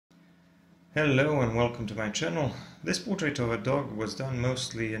Hello and welcome to my channel. This portrait of a dog was done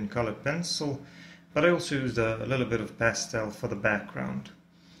mostly in colored pencil, but I also used a little bit of pastel for the background.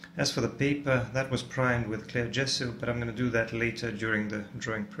 As for the paper, that was primed with clear gesso, but I'm going to do that later during the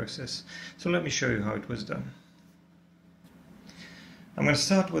drawing process. So let me show you how it was done. I'm going to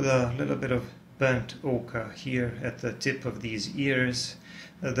start with a little bit of burnt ochre here at the tip of these ears.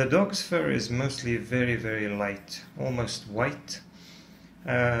 The dog's fur is mostly very light, almost white,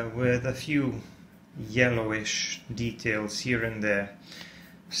 with a few yellowish details here and there.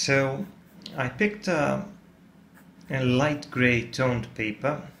 So I picked a light grey toned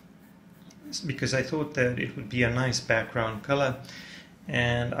paper because I thought that it would be a nice background color,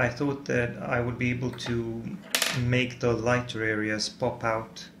 and I thought that I would be able to make the lighter areas pop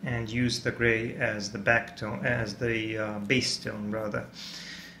out and use the grey as the base tone rather.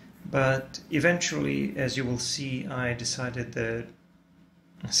 But eventually, as you will see, I decided that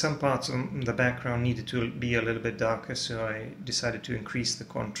some parts of the background needed to be a little bit darker, so I decided to increase the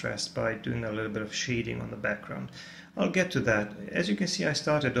contrast by doing a little bit of shading on the background. I'll get to that. As you can see, I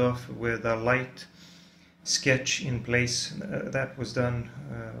started off with a light sketch in place. That was done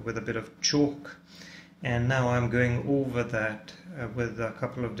with a bit of chalk, and now I'm going over that with a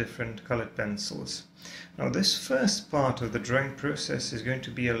couple of different colored pencils. Now this first part of the drawing process is going to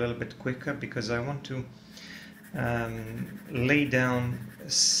be a little bit quicker because I want to lay down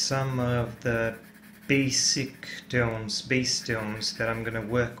some of the base tones that I'm going to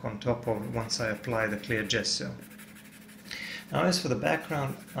work on top of once I apply the clear gesso. Now as for the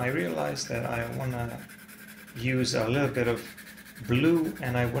background, I realized that I want to use a little bit of blue,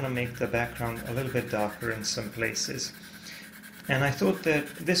 and I want to make the background a little bit darker in some places. And I thought that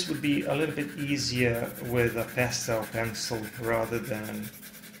this would be a little bit easier with a pastel pencil rather than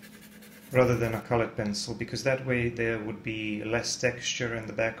a colored pencil, because that way there would be less texture and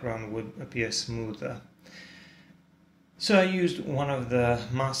the background would appear smoother. So I used one of the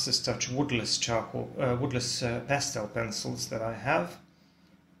Master's Touch woodless pastel pencils that I have,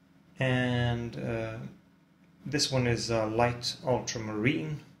 and this one is a light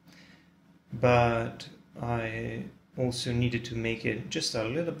ultramarine, but I also needed to make it just a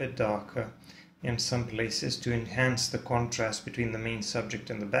little bit darker in some places to enhance the contrast between the main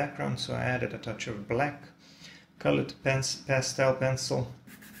subject and the background. So I added a touch of black colored pastel pencil,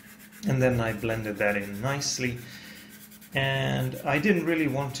 and then I blended that in nicely. And I didn't really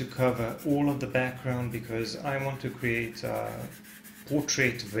want to cover all of the background because I want to create a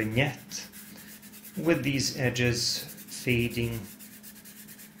portrait vignette with these edges fading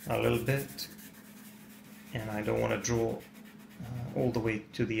a little bit, and I don't want to draw all the way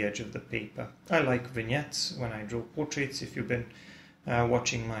to the edge of the paper. I like vignettes when I draw portraits. If you've been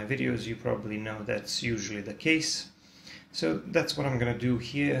watching my videos, you probably know that's usually the case. So that's what I'm going to do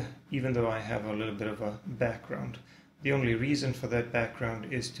here, even though I have a little bit of a background. The only reason for that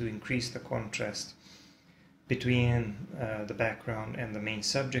background is to increase the contrast between the background and the main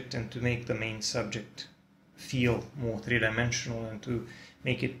subject, and to make the main subject feel more three-dimensional and to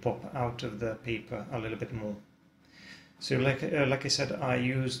make it pop out of the paper a little bit more. So like I said, I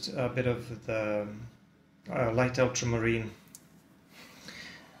used a bit of the light ultramarine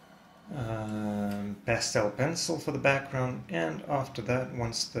pastel pencil for the background, and after that,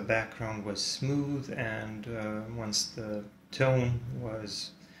 once the background was smooth and once the tone was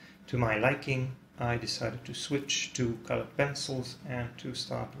to my liking, I decided to switch to colored pencils and to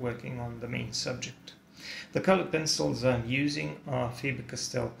start working on the main subject. The colored pencils I'm using are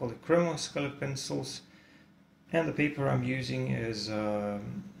Faber-Castell Polychromos colored pencils, and the paper I'm using is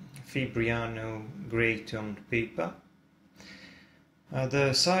Fabriano grey toned paper.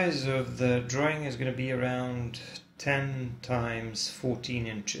 The size of the drawing is going to be around 10 times 14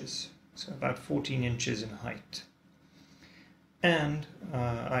 inches, so about 14 inches in height. And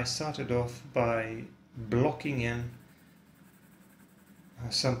I started off by blocking in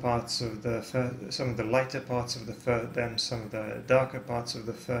some parts of the fur, some of the lighter parts of the fur, then some of the darker parts of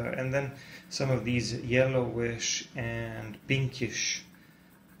the fur, and then some of these yellowish and pinkish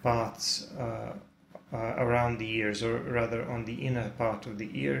parts around the ears, or rather on the inner part of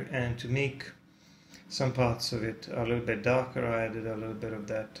the ear. And to make some parts of it a little bit darker, I added a little bit of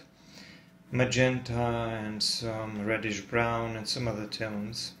that magenta and some reddish brown and some other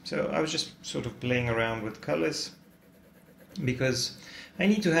tones. So I was just sort of playing around with colors because I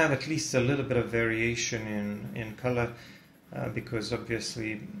need to have at least a little bit of variation in color, because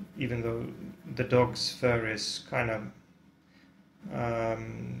obviously, even though the dog's fur is kind of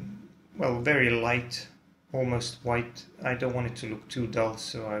well, very light, almost white, I don't want it to look too dull,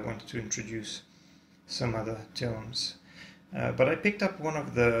 so I wanted to introduce some other tones. But I picked up one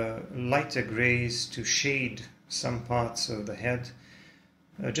of the lighter grays to shade some parts of the head,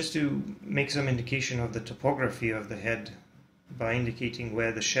 just to make some indication of the topography of the head by indicating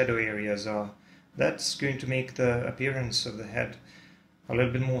where the shadow areas are. That's going to make the appearance of the head a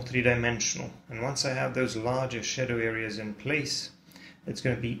little bit more three-dimensional. And once I have those larger shadow areas in place, it's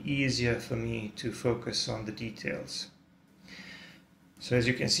going to be easier for me to focus on the details. So as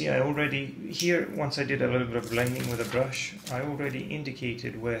you can see, I already, here, once I did a little bit of blending with a brush, I already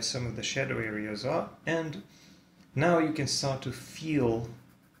indicated where some of the shadow areas are, and now you can start to feel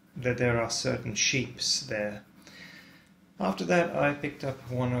that there are certain shapes there. After that, I picked up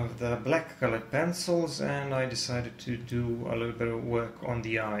one of the black colored pencils and I decided to do a little bit of work on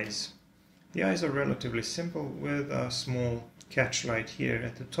the eyes. The eyes are relatively simple, with a small catch light here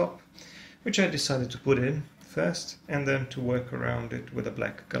at the top, which I decided to put in first and then to work around it with a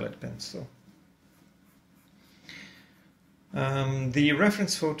black colored pencil. The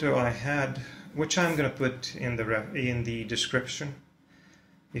reference photo I had, which I'm going to put in the description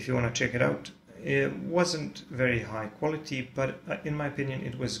if you want to check it out, it wasn't very high quality, but in my opinion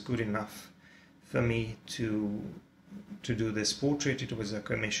it was good enough for me to do this portrait. It was a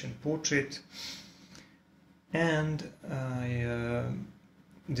commissioned portrait, and I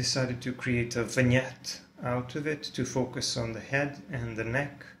decided to create a vignette out of it to focus on the head and the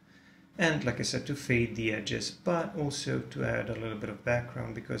neck, and like I said, to fade the edges, but also to add a little bit of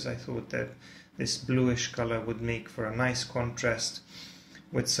background, because I thought that this bluish color would make for a nice contrast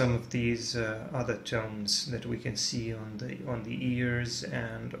with some of these other tones that we can see on the ears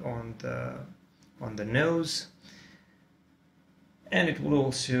and on the nose, and it will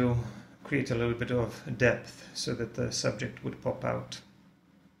also create a little bit of depth so that the subject would pop out.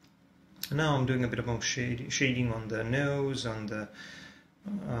 Now I'm doing a bit of more shading on the nose, on the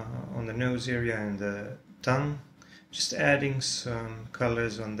nose area and the tongue, just adding some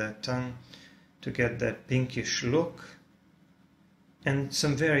colors on that tongue to get that pinkish look, and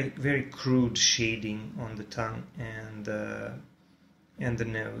some very, very crude shading on the tongue and the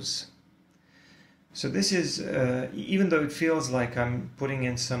nose. So this is, even though it feels like I'm putting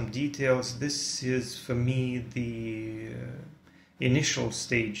in some details, this is for me the initial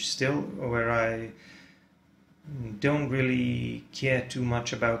stage still, where I don't really care too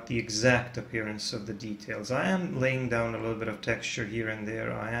much about the exact appearance of the details. I am laying down a little bit of texture here and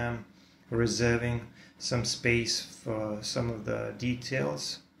there. I am reserving some space for some of the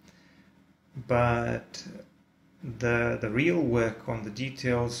details, but the real work on the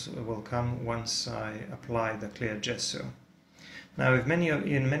details will come once I apply the clear gesso. Now,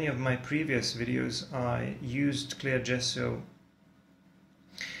 in many of my previous videos I used clear gesso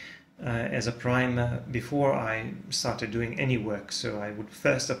as a primer before I started doing any work. So I would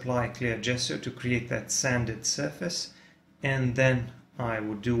first apply clear gesso to create that sanded surface, and then I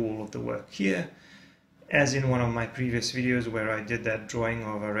would do all of the work here, as in one of my previous videos where I did that drawing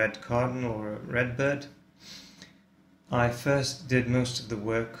of a red cardinal or a red bird. I first did most of the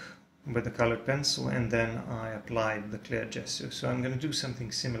work with the colored pencil, and then I applied the clear gesso. So I'm going to do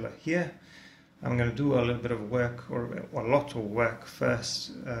something similar here. I'm going to do a little bit of work, or a lot of work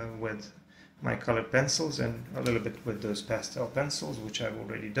first with my colored pencils, and a little bit with those pastel pencils, which I've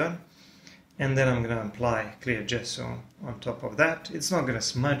already done. And then I'm going to apply clear gesso on top of that. It's not going to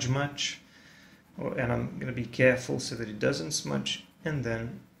smudge much, and I'm going to be careful so that it doesn't smudge, and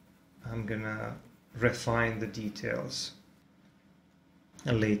then I'm going to refine the details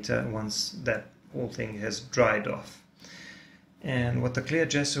later once that whole thing has dried off. And what the clear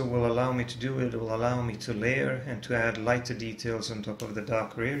gesso will allow me to do, it will allow me to layer and to add lighter details on top of the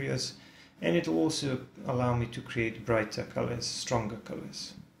darker areas, and it will also allow me to create brighter colors, stronger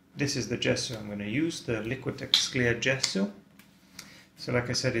colors. This is the gesso I'm going to use, the Liquitex clear gesso. So like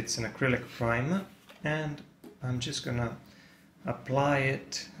I said, it's an acrylic primer, and I'm just going to apply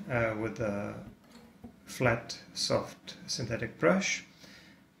it with a flat, soft synthetic brush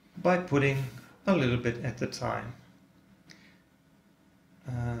by putting a little bit at a time.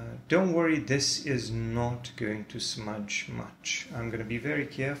 Don't worry, this is not going to smudge much. I'm going to be very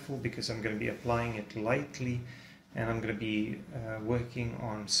careful because I'm going to be applying it lightly, and I'm going to be working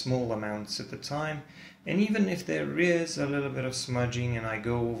on small amounts at the time. And even if there is a little bit of smudging and I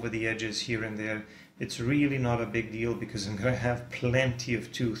go over the edges here and there, it's really not a big deal, because I'm going to have plenty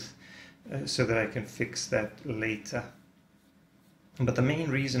of tooth so that I can fix that later. But the main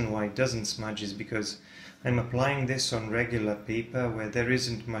reason why it doesn't smudge is because I'm applying this on regular paper where there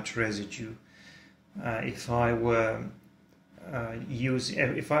isn't much residue. If I were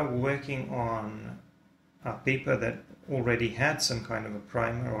working on a paper that already had some kind of a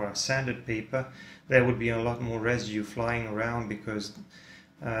primer or a sanded paper, there would be a lot more residue flying around, because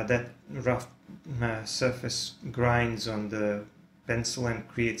that rough surface grinds on the pencil and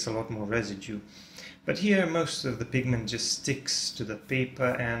creates a lot more residue. But here most of the pigment just sticks to the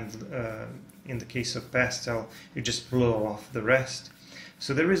paper, and in the case of pastel you just blow off the rest.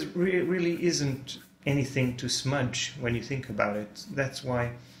 So there really isn't anything to smudge when you think about it. That's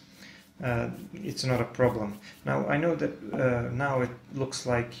why it's not a problem. Now I know that now it looks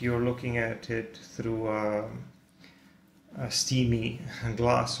like you're looking at it through a steamy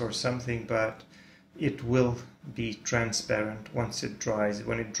glass or something, but it will be transparent once it dries.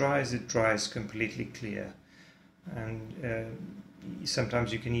 When it dries completely clear, and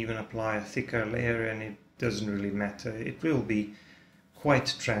sometimes you can even apply a thicker layer and it doesn't really matter. It will be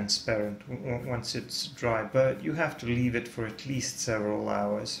quite transparent once it's dry, but you have to leave it for at least several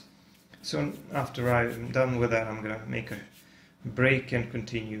hours. So after I'm done with that, I'm going to make a break and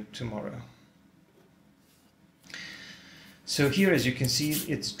continue tomorrow. So here, as you can see,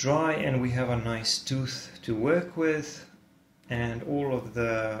 it's dry and we have a nice tooth to work with, and all of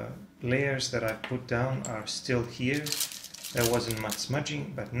the layers that I put down are still here. There wasn't much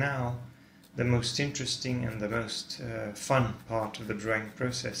smudging, but now the most interesting and the most fun part of the drawing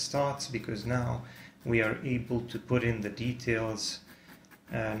process starts, because now we are able to put in the details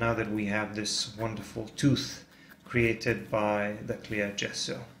now that we have this wonderful tooth created by the clear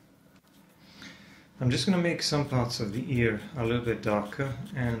gesso. I'm just going to make some parts of the ear a little bit darker,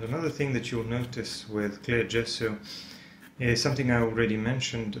 and another thing that you'll notice with clear gesso is something I already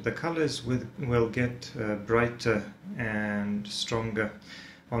mentioned. The colors will get brighter and stronger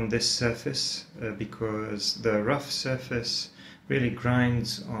on this surface because the rough surface really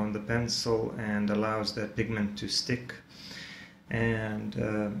grinds on the pencil and allows that pigment to stick. And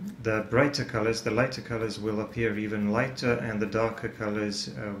the brighter colors, the lighter colors, will appear even lighter, and the darker colors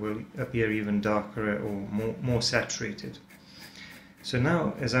will appear even darker or more saturated. So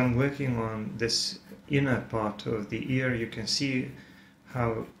now, as I'm working on this inner part of the ear, you can see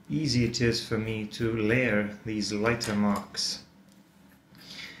how easy it is for me to layer these lighter marks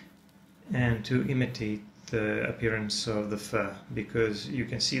and to imitate the appearance of the fur, because you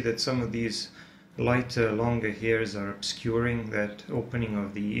can see that some of these lighter, longer hairs are obscuring that opening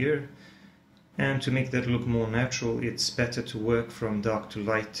of the ear, and to make that look more natural, it's better to work from dark to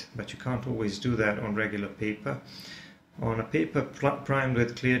light, but you can't always do that on regular paper. On a paper primed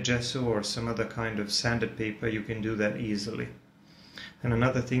with clear gesso or some other kind of sanded paper, you can do that easily. And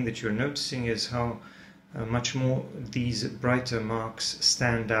another thing that you're noticing is how much more these brighter marks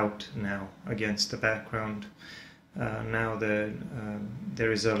stand out now against the background. Now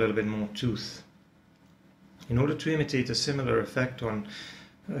there is a little bit more tooth. In order to imitate a similar effect on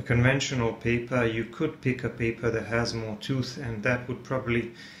a conventional paper, you could pick a paper that has more tooth, and that would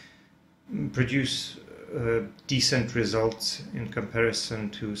probably produce decent results in comparison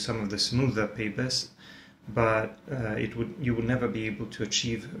to some of the smoother papers, but you would never be able to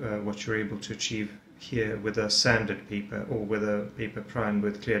achieve what you're able to achieve here with a sanded paper or with a paper primed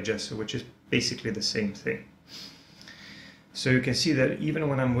with clear gesso, which is basically the same thing. So you can see that even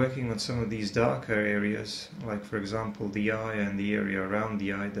when I'm working on some of these darker areas, like for example the eye and the area around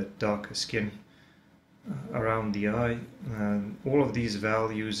the eye, that darker skin around the eye, all of these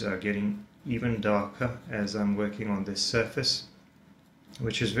values are getting even darker as I'm working on this surface,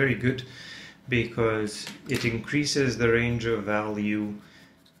 which is very good because it increases the range of value,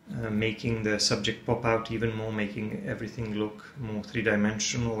 making the subject pop out even more, making everything look more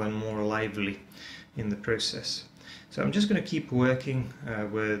three-dimensional and more lively in the process. So I'm just going to keep working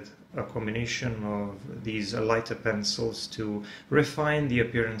with a combination of these lighter pencils to refine the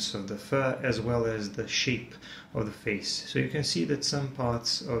appearance of the fur as well as the shape of the face. So you can see that some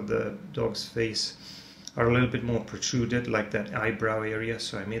parts of the dog's face are a little bit more protruded, like that eyebrow area,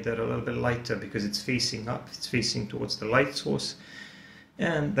 so I made that a little bit lighter because it's facing up, it's facing towards the light source,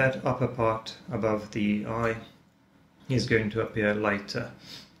 and that upper part above the eye is going to appear lighter.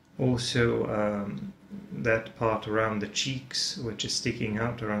 Also, that part around the cheeks, which is sticking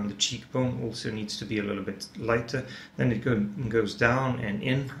out around the cheekbone, also needs to be a little bit lighter. Then it goes down and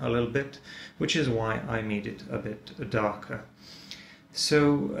in a little bit, which is why I made it a bit darker.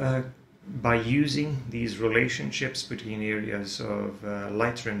 So by using these relationships between areas of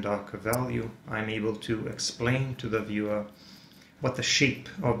lighter and darker value, I'm able to explain to the viewer what the shape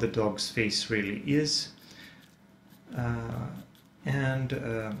of the dog's face really is.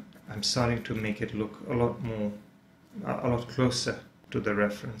 I'm starting to make it look a lot closer to the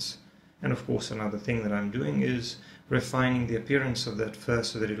reference. And of course, another thing that I'm doing is refining the appearance of that fur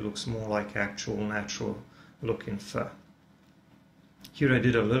so that it looks more like actual natural looking fur. Here I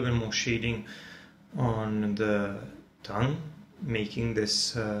did a little bit more shading on the tongue, making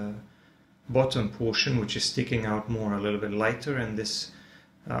this bottom portion, which is sticking out more, a little bit lighter, and this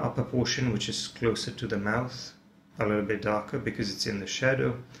upper portion, which is closer to the mouth, a little bit darker because it's in the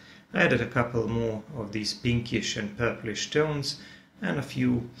shadow. I added a couple more of these pinkish and purplish tones and a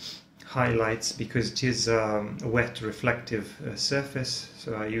few highlights because it is a wet reflective surface,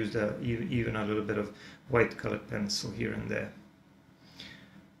 so I used even a little bit of white colored pencil here and there.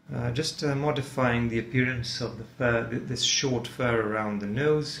 Just modifying the appearance of the fur, this short fur around the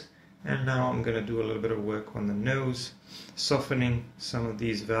nose. And now I'm going to do a little bit of work on the nose, softening some of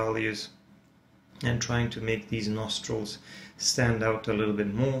these values and trying to make these nostrils stand out a little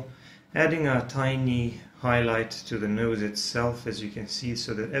bit more, adding a tiny highlight to the nose itself, as you can see,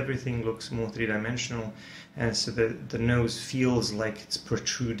 so that everything looks more three-dimensional and so that the nose feels like it's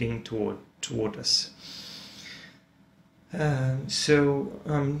protruding toward us. So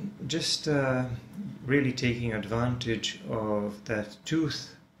I'm just really taking advantage of that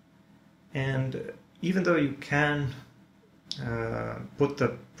tooth. And even though you can put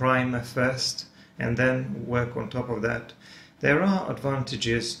the primer first and then work on top of that, there are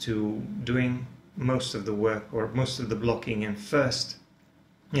advantages to doing most of the work or most of the blocking in first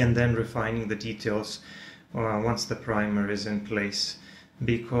and then refining the details once the primer is in place,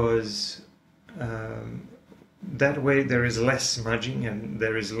 because that way there is less smudging and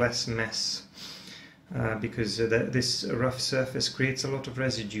there is less mess. Because this rough surface creates a lot of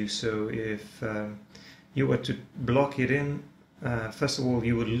residue, so if you were to block it in, first of all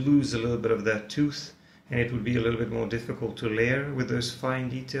you would lose a little bit of that tooth and it would be a little bit more difficult to layer with those fine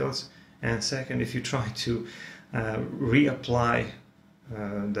details, and second, if you try to reapply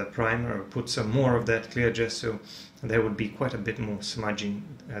the primer or put some more of that clear gesso, there would be quite a bit more smudging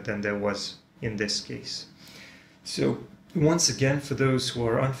than there was in this case. So once again, for those who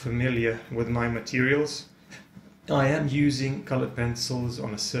are unfamiliar with my materials, I am using colored pencils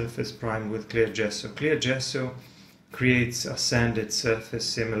on a surface primed with clear gesso. Clear gesso creates a sanded surface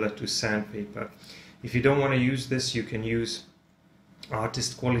similar to sandpaper. If you don't want to use this, you can use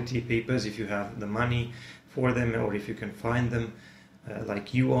artist quality papers if you have the money for them, or if you can find them, like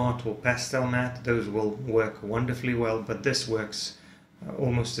UArt or pastel mat. Those will work wonderfully well, but this works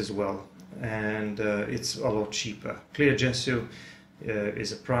almost as well. And it's a lot cheaper. Clear gesso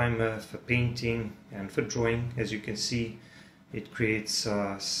is a primer for painting and for drawing. As you can see, it creates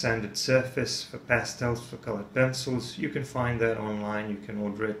a sanded surface for pastels, for colored pencils. You can find that online, you can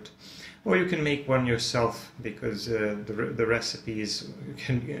order it, or you can make one yourself, because the recipes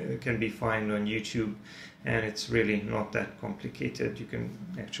can be found on YouTube, and it's really not that complicated. You can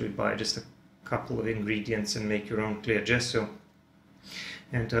actually buy just a couple of ingredients and make your own clear gesso.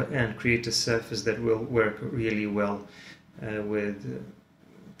 And create a surface that will work really well with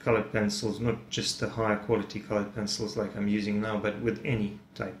colored pencils, not just the higher quality colored pencils like I'm using now, but with any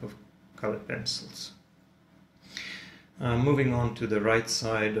type of colored pencils. Moving on to the right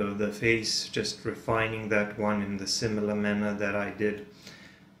side of the face, just refining that one in the similar manner that I did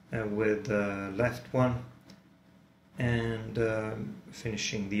with the left one, and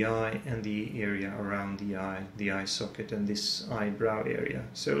finishing the eye and the area around the eye socket and this eyebrow area.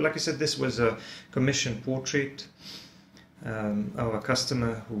 So like I said, this was a commissioned portrait of a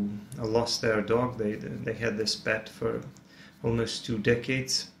customer who lost their dog. They had this pet for almost 2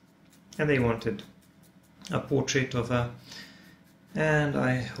 decades and they wanted a portrait of her, and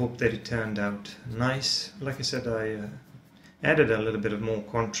I hope that it turned out nice. Like I said, I added a little bit of more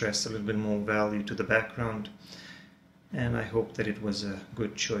contrast, a little bit more value to the background, and I hope that it was a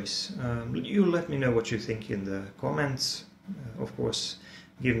good choice. You let me know what you think in the comments. Of course,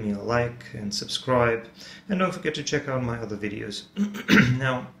 give me a like and subscribe, and don't forget to check out my other videos.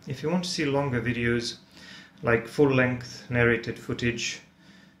 Now, if you want to see longer videos like full-length narrated footage,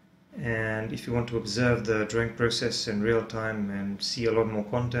 and if you want to observe the drawing process in real time and see a lot more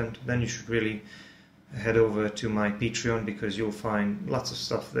content, then you should really head over to my Patreon, because you'll find lots of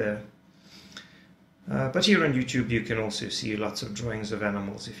stuff there. But here on YouTube you can also see lots of drawings of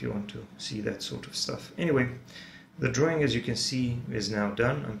animals if you want to see that sort of stuff. Anyway, the drawing, as you can see, is now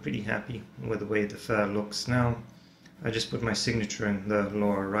done. I'm pretty happy with the way the fur looks now. I just put my signature in the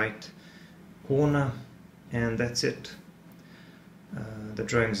lower right corner, and that's it. The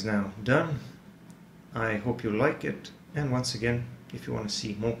drawing's now done. I hope you like it, and once again, if you want to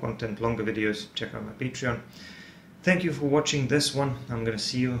see more content, longer videos, check out my Patreon. Thank you for watching this one. I'm going to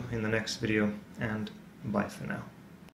see you in the next video, and bye for now.